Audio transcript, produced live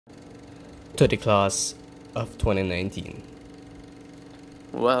To the class of 2019.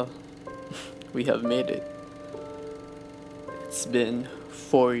 Well, we have made it. It's been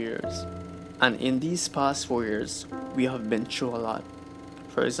 4 years, and in these past 4 years, we have been through a lot.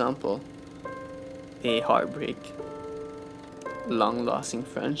 For example, a heartbreak, long-lasting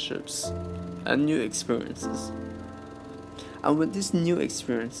friendships, and new experiences. And with these new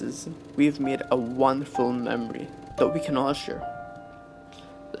experiences, we've made a wonderful memory that we can all share.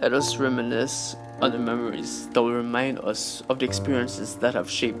 Let us reminisce on the memories that will remind us of the experiences that have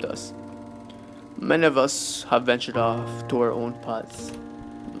shaped us. Many of us have ventured off to our own paths,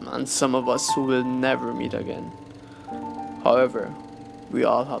 and some of us who will never meet again. However, we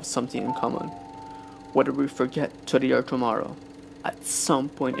all have something in common. Whether we forget today or tomorrow, at some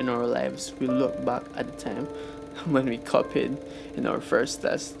point in our lives, we look back at the time when we copied in our first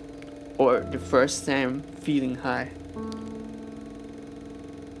test, or the first time feeling high.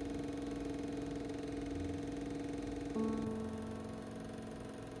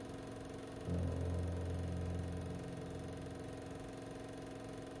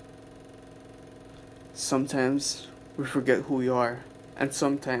 Sometimes we forget who we are, and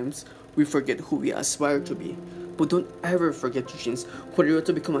sometimes we forget who we aspire to be. But don't ever forget your dreams. Whether you want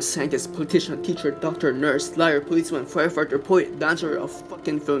to become a scientist, politician, teacher, doctor, nurse, liar, policeman, firefighter, poet, dancer, or a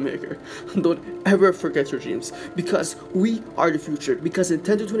fucking filmmaker, don't ever forget your dreams. Because we are the future. Because in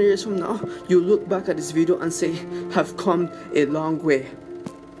 10 to 20 years from now, you'll look back at this video and say, have come a long way.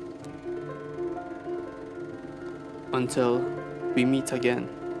 Until we meet again,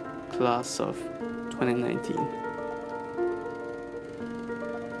 class of 2019.